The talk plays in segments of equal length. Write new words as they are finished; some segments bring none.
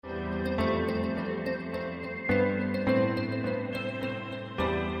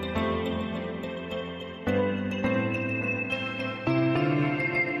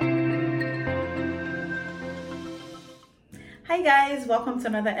Hi guys, welcome to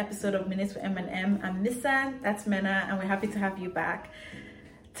another episode of Minutes with M&M. I'm Nissa, that's Mena, and we're happy to have you back.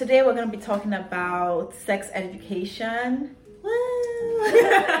 Today we're going to be talking about sex education. Woo!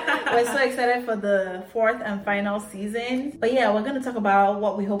 We're so excited for the fourth and final season. But yeah, we're going to talk about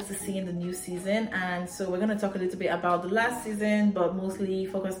what we hope to see in the new season. And so we're going to talk a little bit about the last season, but mostly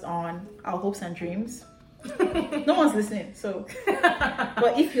focused on our hopes and dreams. No one's listening, so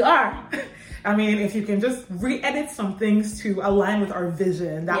but if you are, I mean, if you can just re-edit some things to align with our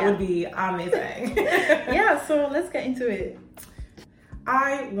vision, that would be amazing. Yeah, so let's get into it.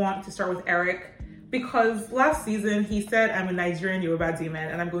 I want to start with Eric because last season he said, I'm a Nigerian Yoruba demon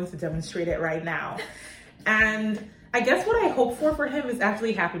and I'm going to demonstrate it right now. And I guess what I hope for him is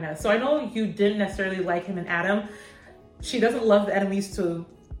actually happiness. So I know you didn't necessarily like him and Adam. She doesn't love the enemies to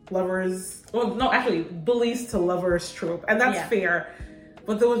lovers, well, no, actually bullies to lovers trope, and that's fair.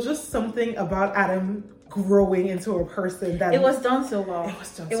 But there was just something about Adam growing into a person that it was done so well. It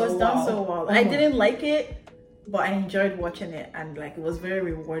was done so well. I didn't like it, but I enjoyed watching it, and like it was very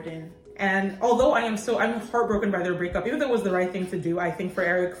rewarding. And although I'm heartbroken by their breakup, even though it was the right thing to do, I think for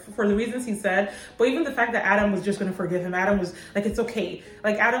Eric, for the reasons he said, but even the fact that Adam was just going to forgive him, Adam was like, it's okay.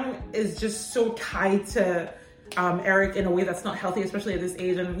 Like Adam is just so tied to Eric in a way that's not healthy, especially at this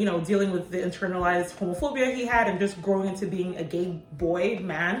age, and you know, dealing with the internalized homophobia he had and just growing into being a gay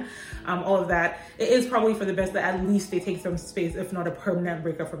man, all of that. It is probably for the best that at least they take some space, if not a permanent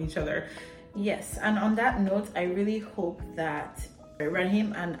breakup from each other. Yes, and on that note, I really hope that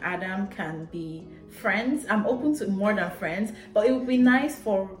Rahim and Adam can be friends. I'm open to more than friends, but it would be nice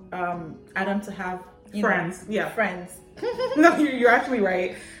for Adam to have friends. Friends. No, you're actually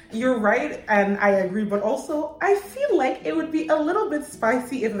right. You're right, and I agree, but also I feel like it would be a little bit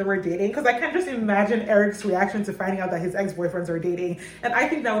spicy if they were dating, because I can't just imagine Eric's reaction to finding out that his ex-boyfriends are dating, and I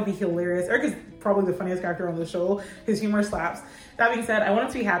think that would be hilarious. Eric is probably the funniest character on the show. His humor slaps. That being said, I want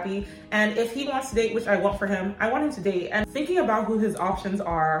him to be happy, and if he wants to date, which I want for him, I want him to date. And thinking about who his options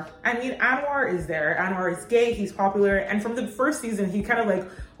are, I mean, Anwar is there. Anwar is gay, he's popular, and from the first season, he kind of like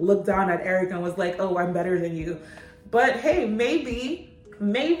looked down at Eric and was like, oh, I'm better than you. But hey, maybe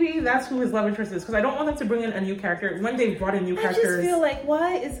that's who his love interest is, because I don't want them to bring in a new character when they've brought in new characters. I just feel like,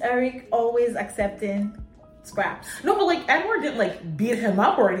 why is Eric always accepting scraps? No, but like Edward didn't like beat him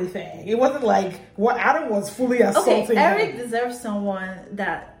up or anything. It wasn't like what Adam was fully assaulting him. Eric deserves someone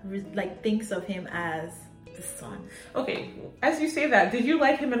that like thinks of him as the son. Okay, as you say that, did you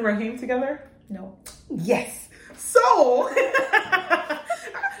like him and Rahim together? No. Yes. So I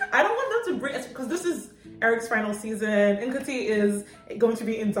don't want them to bring us, because this is Eric's final season. Nkati is going to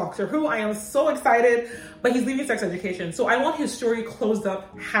be in Doctor Who. I am so excited, but he's leaving sex education. So I want his story closed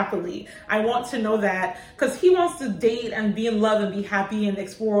up happily. I want to know that, because he wants to date and be in love and be happy and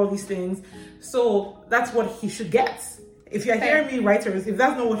explore all these things. So that's what he should get. If you're hearing me, writers, if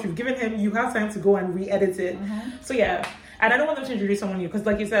that's not what you've given him, you have time to go and re-edit it. So yeah, and I don't want them to introduce someone new, because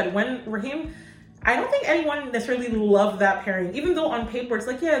like you said, when Rahim, I don't think anyone necessarily loved that pairing, even though on paper it's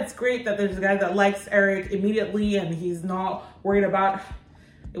like, yeah, it's great that there's a guy that likes Eric immediately and he's not worried about,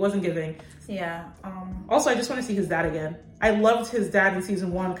 it wasn't giving. Yeah. Also, I just want to see his dad again. I loved his dad in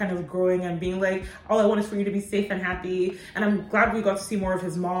season 1, kind of growing and being like, all I want is for you to be safe and happy. And I'm glad we got to see more of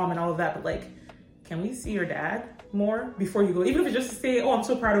his mom and all of that, but like, can we see your dad more before you go? Even if it's just to say, oh, I'm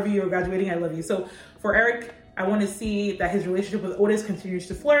so proud of you, you're graduating, I love you. So for Eric, I want to see that his relationship with Otis continues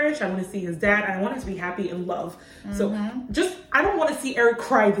to flourish. I want to see his dad, and I want him to be happy and love. So I don't want to see Eric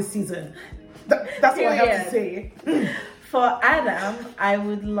cry this season. That's what I have to say. For Adam, I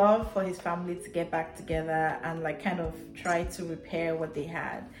would love for his family to get back together and like kind of try to repair what they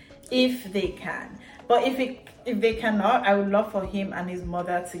had, if they can. But if they cannot, I would love for him and his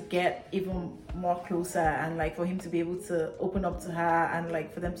mother to get even more closer, and like for him to be able to open up to her, and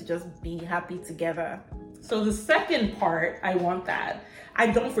like for them to just be happy together. So the second part, I want that. I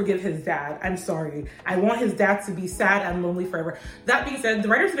don't forgive his dad. I'm sorry. I want his dad to be sad and lonely forever. That being said, the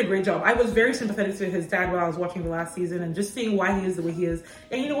writers did a great job. I was very sympathetic to his dad while I was watching the last season and just seeing why he is the way he is.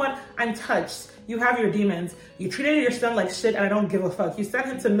 And you know what? I'm touched. You have your demons. You treated your son like shit, and I don't give a fuck. You sent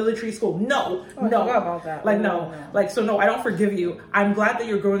him to military school. No. I forgot about that. Like, no. Like, so no, I don't forgive you. I'm glad that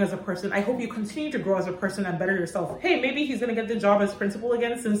you're growing as a person. I hope you continue to grow as a person and better yourself. Hey, maybe he's going to get the job as principal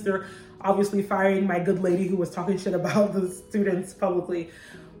again, since they're obviously firing my good lady who was talking shit about the students publicly.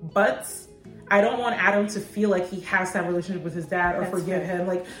 But I don't want Adam to feel like he has to have a relationship with his dad or forgive him.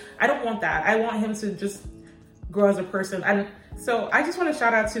 Like, I don't want that. I want him to just grow as a person. And So I just want to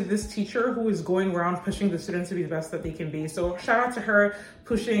shout out to this teacher who is going around pushing the students to be the best that they can be. So shout out to her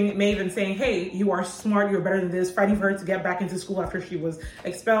pushing Maeve and saying, hey, you are smart, you're better than this, fighting for her to get back into school after she was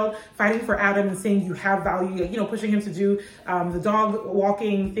expelled, fighting for Adam and saying you have value, you know, pushing him to do the dog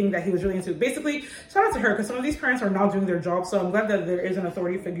walking thing that he was really into. Basically, shout out to her because some of these parents are not doing their job. So I'm glad that there is an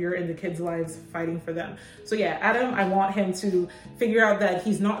authority figure in the kids' lives fighting for them. So yeah, Adam, I want him to figure out that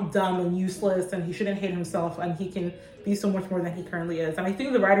he's not dumb and useless and he shouldn't hate himself and he can be so much more than he currently is. And I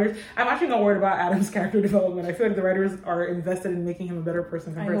think the writers, I'm actually not worried about Adam's character development. I feel like the writers are invested in making him a better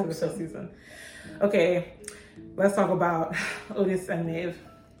person compared to the first season. Okay, let's talk about Otis and Maeve.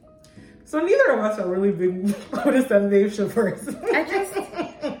 So neither of us are really big Otis and Maeve shippers.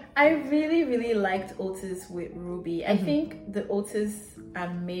 I really, really liked Otis with Ruby. I think the Otis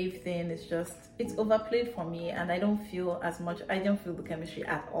and Maeve thing is just, it's overplayed for me and I don't feel the chemistry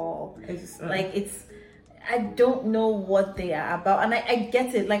at all. I don't know what they are about. And I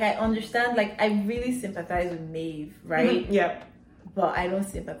get it. Like, I understand. Like, I really sympathize with Maeve, right? Yeah. But I don't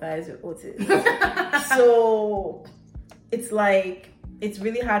sympathize with Otis. So, it's like, it's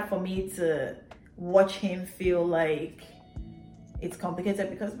really hard for me to watch him feel like it's complicated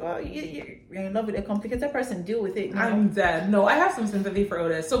because, well, you're in love with a complicated person. Deal with it. You know? I'm dead. No, I have some sympathy for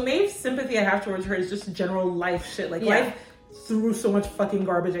Otis. So, Maeve's sympathy I have towards her is just general life shit. Like, life threw so much fucking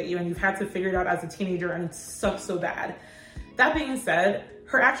garbage at you and you've had to figure it out as a teenager and it sucks so bad. That being said,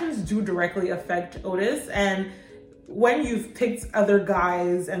 her actions do directly affect Otis, and when you've picked other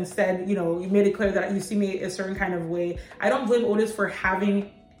guys and said, you know, you made it clear that you see me a certain kind of way, I don't blame Otis for having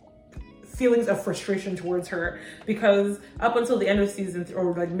feelings of frustration towards her, because up until the end of season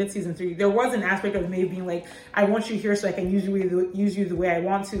or like mid-season 3, there was an aspect of Maeve being like, I want you here so I can use you the way I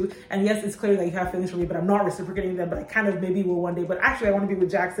want to, and yes, it's clear that you have feelings for me, but I'm not reciprocating them, but I kind of maybe will one day, but actually I want to be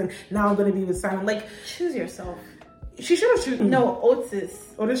with Jackson, now I'm going to be with Simon. Like, choose yourself. She should have chosen. No,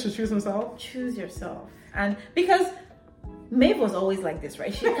 Otis should choose himself. Choose yourself. And because Maeve was always like this,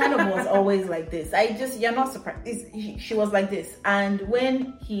 right? She kind of was always like this. You're not surprised. She was like this. And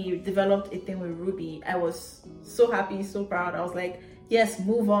when he developed a thing with Ruby, I was so happy, so proud. I was like, yes,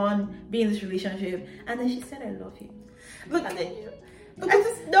 move on, be in this relationship. And then she said, I love you. Look, and then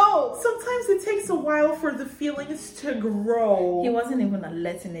no. Sometimes it takes a while for the feelings to grow. He wasn't even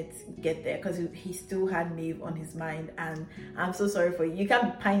letting it get there because he still had Maeve on his mind. And I'm so sorry for you. You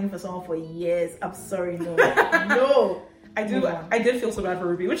can't be pining for someone for years. I'm sorry, no. No. I did feel so bad for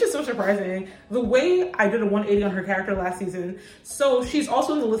Ruby, which is so surprising. The way I did a 180 on her character last season, so she's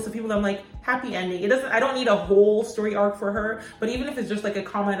also in the list of people that I'm like, happy ending. I don't need a whole story arc for her, but even if it's just like a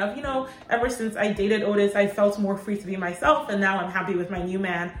comment of, you know, ever since I dated Otis, I felt more free to be myself, and now I'm happy with my new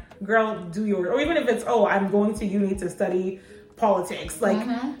man. Girl, do yours. Or even if it's, oh, I'm going to uni to study politics. Like,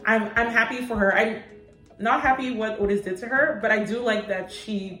 I'm happy for her. I'm not happy what Otis did to her, but I do like that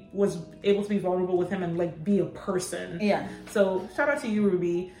she was able to be vulnerable with him and like be a person. Yeah. So shout out to you,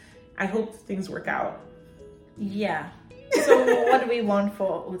 Ruby. I hope things work out. Yeah. So what do we want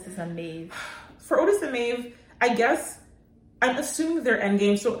for Otis and Maeve? For Otis and Maeve, I guess I'm assuming they're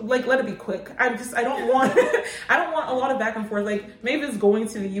endgame. So like, let it be quick. I don't want a lot of back and forth. Like, Maeve is going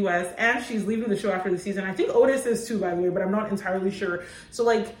to the US and she's leaving the show after the season. I think Otis is too, by the way, but I'm not entirely sure. So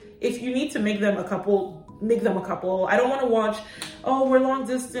like, if you need to make them a couple, make them a couple. I don't want to watch, oh, we're long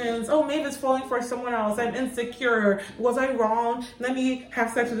distance. Oh, Maeve is falling for someone else. I'm insecure. Was I wrong? Let me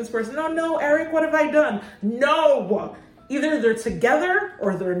have sex with this person. No, Eric, what have I done? No. Either they're together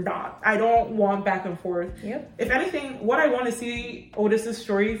or they're not. I don't want back and forth. Yep. If anything, what I want to see Otis's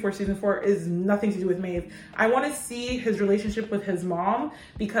story for season 4 is nothing to do with Maeve. I want to see his relationship with his mom,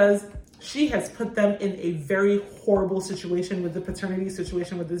 because she has put them in a very horrible situation with the paternity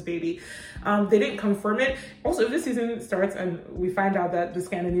situation with this baby. They didn't confirm it. Also, if this season starts and we find out that the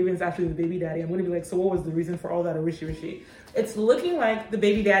Scandinavian is actually the baby daddy, I'm going to be like, so what was the reason for all that wishy-washy? It's looking like the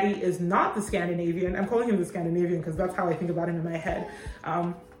baby daddy is not the Scandinavian. I'm calling him the Scandinavian because that's how I think about him in my head.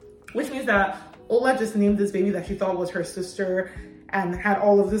 Which means that Ola just named this baby that she thought was her sister and had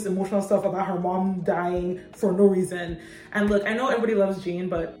all of this emotional stuff about her mom dying for no reason. And look, I know everybody loves Jane,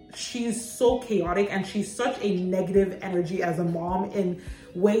 but she's so chaotic and she's such a negative energy as a mom in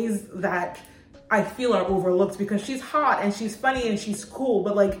ways that I feel are overlooked, because she's hot and she's funny and she's cool,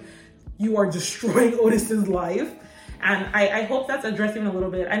 but like, you are destroying Otis's life. And I hope that's addressed even a little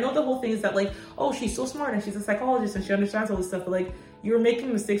bit. I know the whole thing is that like, oh, she's so smart and she's a psychologist and she understands all this stuff, but like, you're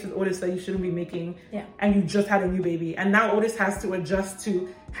making mistakes with Otis that you shouldn't be making. Yeah. And you just had a new baby. And now Otis has to adjust to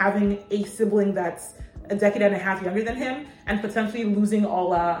having a sibling that's a decade and a half younger than him, and potentially losing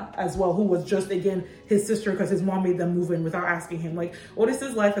Ola as well, who was just, again, his sister because his mom made them move in without asking him. Like,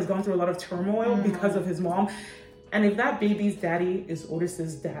 Otis's life has gone through a lot of turmoil because of his mom. And if that baby's daddy is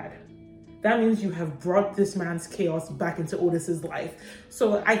Otis's dad, that means you have brought this man's chaos back into Otis's life.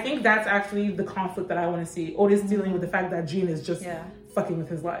 So I think that's actually the conflict that I want to see. Otis dealing with the fact that Jean is just fucking with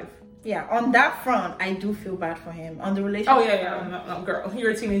his life. Yeah, on that front, I do feel bad for him. On the relationship. Oh, yeah. No, girl,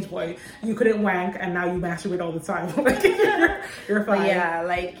 you're a teenage boy. You couldn't wank, and now you masturbate all the time. you're fine. But yeah,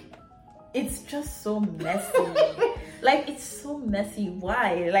 like, it's just so messy. Like, it's so messy.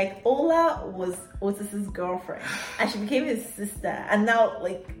 Why? Like, Ola was Otis's girlfriend, and she became his sister. And now,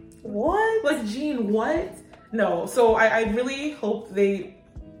 like, what? Like, Jean, what? No. So I really hope they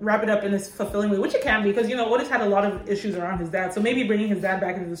wrap it up in this fulfilling way, which it can be, because, you know, Otis had a lot of issues around his dad. So maybe bringing his dad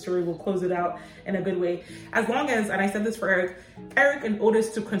back into the story will close it out in a good way. As long as, and I said this for Eric and Otis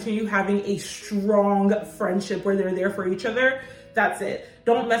to continue having a strong friendship where they're there for each other. That's it.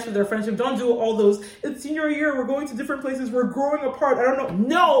 Don't mess with their friendship. Don't do all those, it's senior year, we're going to different places, we're growing apart. I don't know.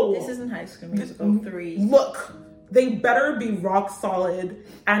 No! This isn't High School Musical 3. Look, they better be rock solid,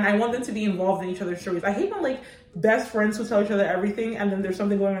 and I want them to be involved in each other's stories. I hate when, like, best friends who tell each other everything and then there's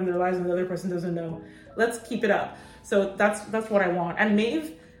something going on in their lives and the other person doesn't know. Let's keep it up. So that's what I want. And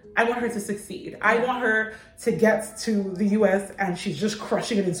Maeve, I want her to succeed. I want her to get to the US and she's just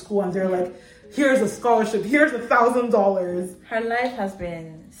crushing it in school and they're like, here's a scholarship, here's $1,000. Her life has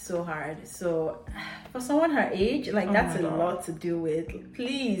been so hard. So for someone her age, like, that's a lot to deal with.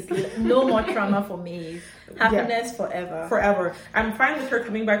 Please, no more trauma for me. Happiness forever. Forever. I'm fine with her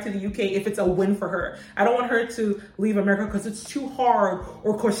coming back to the UK if it's a win for her. I don't want her to leave America because it's too hard,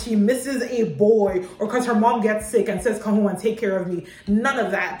 or because she misses a boy, or because her mom gets sick and says, come home and take care of me. None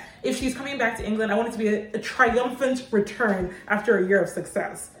of that. If she's coming back to England, I want it to be a triumphant return after a year of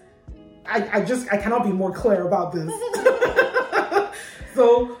success. I cannot be more clear about this.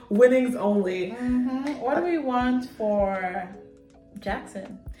 So, winnings only. What do we want for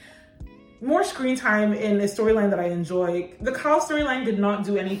Jackson? More screen time in a storyline that I enjoy. The Kyle storyline did not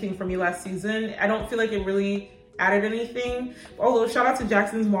do anything for me last season. I don't feel like it really added anything. Although, shout out to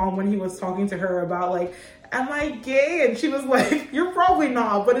Jackson's mom when he was talking to her about, like, am I gay? And she was like, you're probably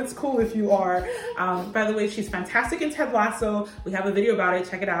not, but it's cool if you are. By the way, she's fantastic in Ted Lasso. We have a video about it.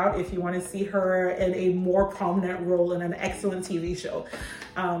 Check it out if you want to see her in a more prominent role in an excellent TV show.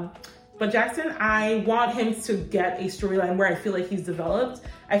 But Jackson, I want him to get a storyline where I feel like he's developed.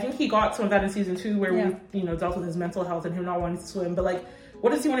 I think he got some of that in season 2 where we, you know, dealt with his mental health and him not wanting to swim. But, like,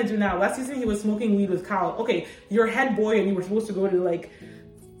 what does he want to do now? Last season, he was smoking weed with Kyle. Okay, you're a head boy and you were supposed to go to, like,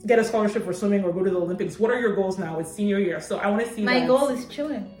 get a scholarship for swimming or go to the Olympics. What are your goals now? It's senior year. So I want to see My goal is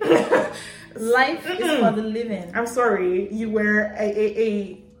chilling. Life is for the living. I'm sorry. You were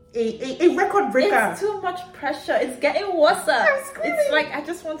a record breaker. It's too much pressure. It's getting worse. It's like, I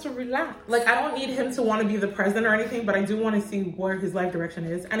just want to relax. Like, I don't need him to want to be the president or anything, but I do want to see where his life direction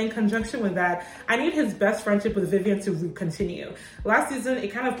is. And in conjunction with that, I need his best friendship with Vivian to continue. Last season,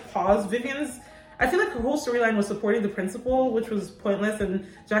 it kind of paused. I feel like her whole storyline was supporting the principal, which was pointless, and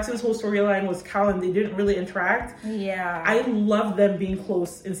Jackson's whole storyline was Cal, and they didn't really interact. Yeah. I love them being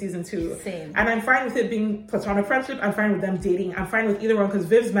close in season 2. Same. And I'm fine with it being platonic friendship. I'm fine with them dating. I'm fine with either one, because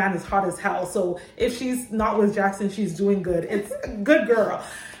Viv's man is hot as hell. So if she's not with Jackson, she's doing good. It's a good girl.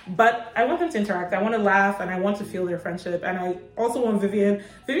 But I want them to interact. I want to laugh and I want to feel their friendship. And I also want Vivian.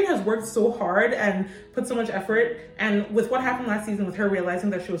 Vivian has worked so hard and put so much effort. And with what happened last season with her realizing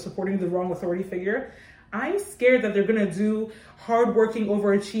that she was supporting the wrong authority figure, I'm scared that they're going to do hardworking,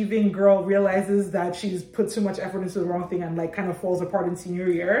 overachieving girl realizes that she's put too much effort into the wrong thing and, like, kind of falls apart in senior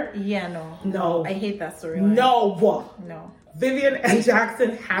year. Yeah, no. I hate that story. No. Vivian and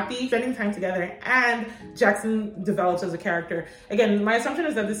Jackson happy, spending time together, and Jackson develops as a character. Again, my assumption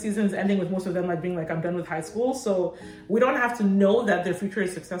is that this season is ending with most of them, like, being like, I'm done with high school. So we don't have to know that their future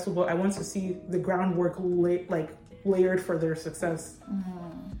is successful, but I want to see the groundwork layered for their success.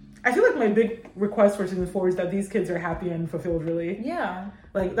 I feel like my big request for season 4 is that these kids are happy and fulfilled, really. Yeah.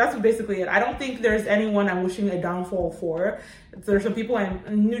 Like, that's basically it. I don't think there's anyone I'm wishing a downfall for. There's some people I'm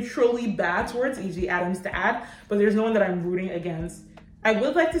neutrally bad towards, e.g. Adam's dad, but there's no one that I'm rooting against. I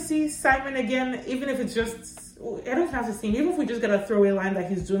would like to see Simon again, even if it's just, I don't have to see him, even if we just get a throwaway line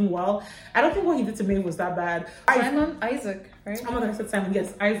that he's doing well. I don't think what he did to Maeve was that bad. Isaac, right? Oh my God, I said Simon.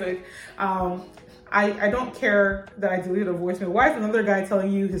 Yes, Isaac. I don't care that I deleted a voicemail. Why is another guy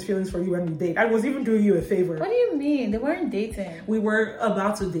telling you his feelings for you when we date? I was even doing you a favor. What do you mean? They weren't dating. We were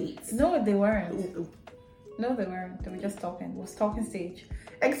about to date. No, they weren't. No, they weren't. They were just talking. It was talking stage.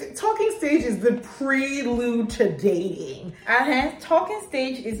 Talking stage is the prelude to dating. Talking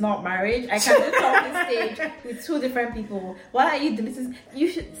stage is not marriage. I can do talking stage with two different people. Why are you doing this? You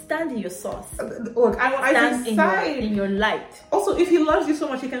should stand in your sauce. Look, I stand in your light. Also, if he loves you so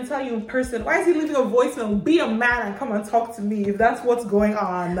much, he can tell you in person. Why is he leaving a voicemail? Be a man and come and talk to me if that's what's going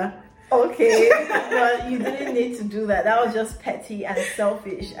on. Okay, but you didn't need to do that. That was just petty and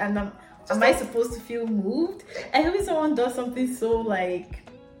selfish. And am I supposed to feel moved? I hope someone does something so like,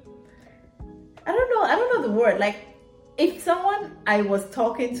 I don't know the word. Like, if someone I was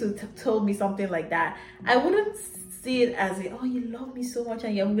talking to told me something like that, I wouldn't see it as oh, you love me so much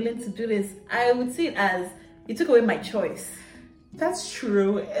and you're willing to do this. I would see it as you took away my choice. That's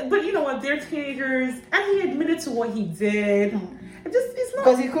true. But you know what? They're teenagers and he admitted to what he did. It's not,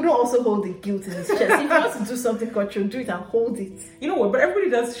 because he couldn't also hold the guilt in his chest. If he wants to do something cultural, do it and hold it. You know what? But everybody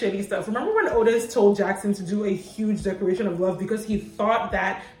does shitty stuff. Remember when Otis told Jackson to do a huge declaration of love because he thought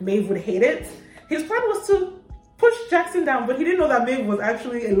that Maeve would hate it? His plan was to push Jackson down, but he didn't know that Maeve was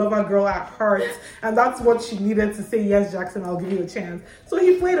actually a lover girl at heart, and that's what she needed to say, yes, Jackson, I'll give you a chance. So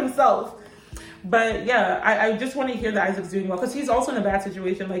he played himself. But yeah, I just want to hear that Isaac's doing well, because he's also in a bad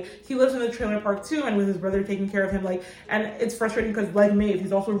situation. Like, he lives in the trailer park too, and with his brother taking care of him, like, and it's frustrating because, like Maeve,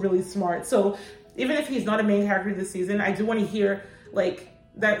 he's also really smart. So even if he's not a main character this season, I do want to hear like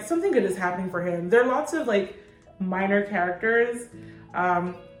that something good is happening for him. There are lots of like minor characters.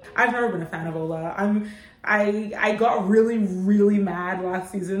 I've never been a fan of Ola. I got really, really mad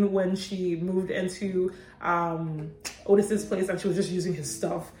last season when she moved into Otis's place and she was just using his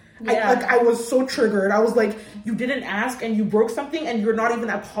stuff. Yeah. I was so triggered. I was like, you didn't ask and you broke something and you're not even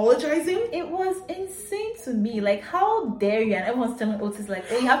apologizing? It was insane to me. Like, how dare you? And everyone's telling Otis like,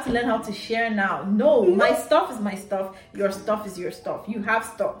 oh, you have to learn how to share now. No, my stuff is my stuff. Your stuff is your stuff. You have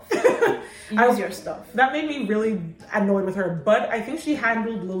stuff. Use your stuff. That made me really annoyed with her. But I think she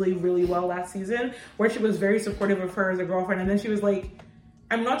handled Lily really well last season, where she was very supportive of her as a girlfriend. And then she was like,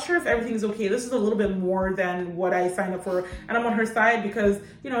 I'm not sure if everything's okay. This is a little bit more than what I signed up for. And I'm on her side because,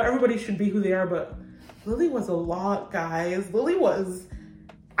 you know, everybody should be who they are. But Lily was a lot, guys.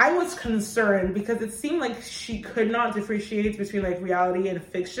 I was concerned because it seemed like she could not differentiate between like reality and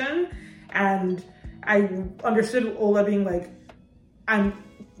fiction. And I understood Ola being like,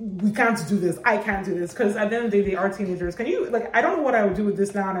 we can't do this. I can't do this. Because at the end of the day, they are teenagers. Can you, like, I don't know what I would do with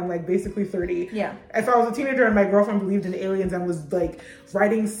this now and I'm like basically 30. Yeah. If I was a teenager and my girlfriend believed in aliens and was like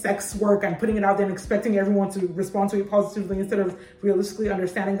writing sex work and putting it out there and expecting everyone to respond to it positively instead of realistically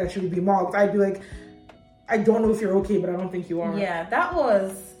understanding that she would be mocked, I'd be like, I don't know if you're okay, but I don't think you are.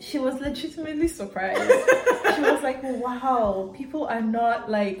 Yeah, she was legitimately surprised. She was like, wow, people are not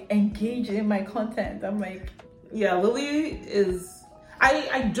like engaged in my content. I'm like, yeah, Lily is...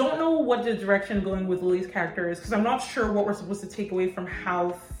 I don't know what the direction going with Lily's character is, because I'm not sure what we're supposed to take away from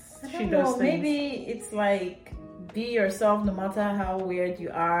how she does things. Maybe it's like, be yourself no matter how weird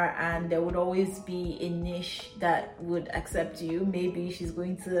you are, and there would always be a niche that would accept you. Maybe she's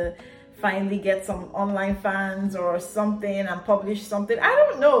going to finally get some online fans or something and publish something. I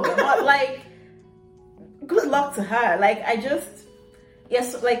don't know, but like, good luck to her. Like,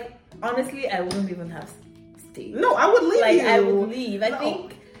 like, honestly, I wouldn't even have stayed. No, I would leave. Like, I would leave. I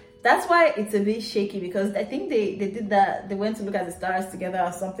think that's why it's a bit shaky, because I think they did that. They went to look at the stars together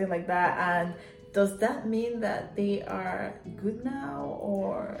or something like that. And does that mean that they are good now,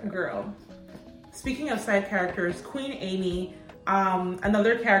 or? Girl, speaking of side characters, Queen Amy,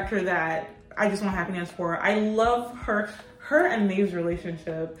 another character that I just want happiness for. I love her and Maeve's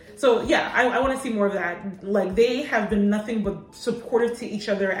relationship. So yeah, I want to see more of that. Like, they have been nothing but supportive to each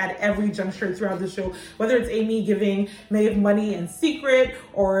other at every juncture throughout the show. Whether it's Amy giving Maeve money in secret,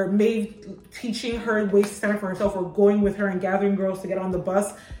 or Maeve teaching her ways to stand up for herself, or going with her and gathering girls to get on the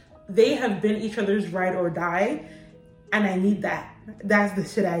bus. They have been each other's ride or die. And I need that. That's the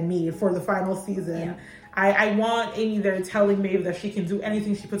shit I need for the final season. Yeah. I want Amy there telling Maeve that she can do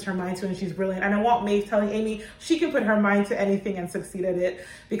anything she puts her mind to and she's brilliant. And I want Maeve telling Amy she can put her mind to anything and succeed at it,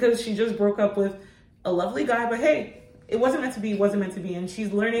 because she just broke up with a lovely guy, but hey, it wasn't meant to be, and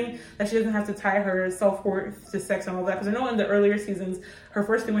she's learning that she doesn't have to tie her self-worth to sex and all that. Because I know in the earlier seasons, her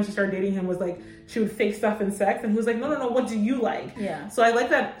first thing when she started dating him was like, she would fake stuff in sex, and he was like, no, what do you like? Yeah. So I like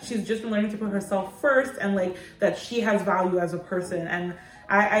that she's just been learning to put herself first, and like that she has value as a person. And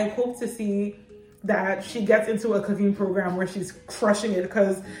I hope to see that she gets into a cooking program where she's crushing it,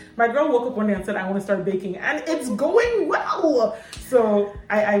 because my girl woke up one day and said, I want to start baking, and it's going well. So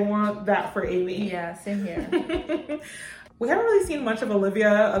I want that for Amy. Yeah, same here. We haven't really seen much of Olivia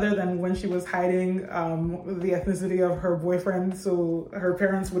other than when she was hiding the ethnicity of her boyfriend so her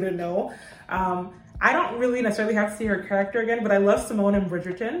parents wouldn't know. I don't really necessarily have to see her character again, but I love Simone and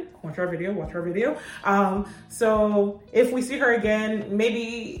Bridgerton. Watch our video. So if we see her again,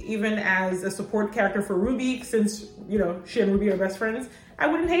 maybe even as a support character for Ruby, since, you know, she and Ruby are best friends, I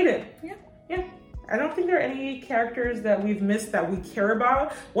wouldn't hate it. Yeah. I don't think there are any characters that we've missed that we care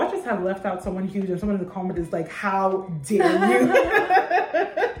about. Watch us have left out someone huge, and someone in the comment is like, how dare you?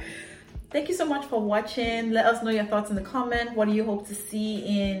 Thank you so much for watching. Let us know your thoughts in the comment. What do you hope to see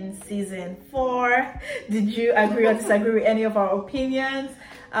in season 4? Did you agree or disagree with any of our opinions?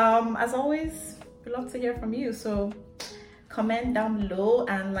 As always, we love to hear from you. So comment down below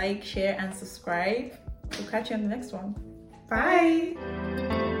and like, share, and subscribe. We'll catch you on the next one. Bye.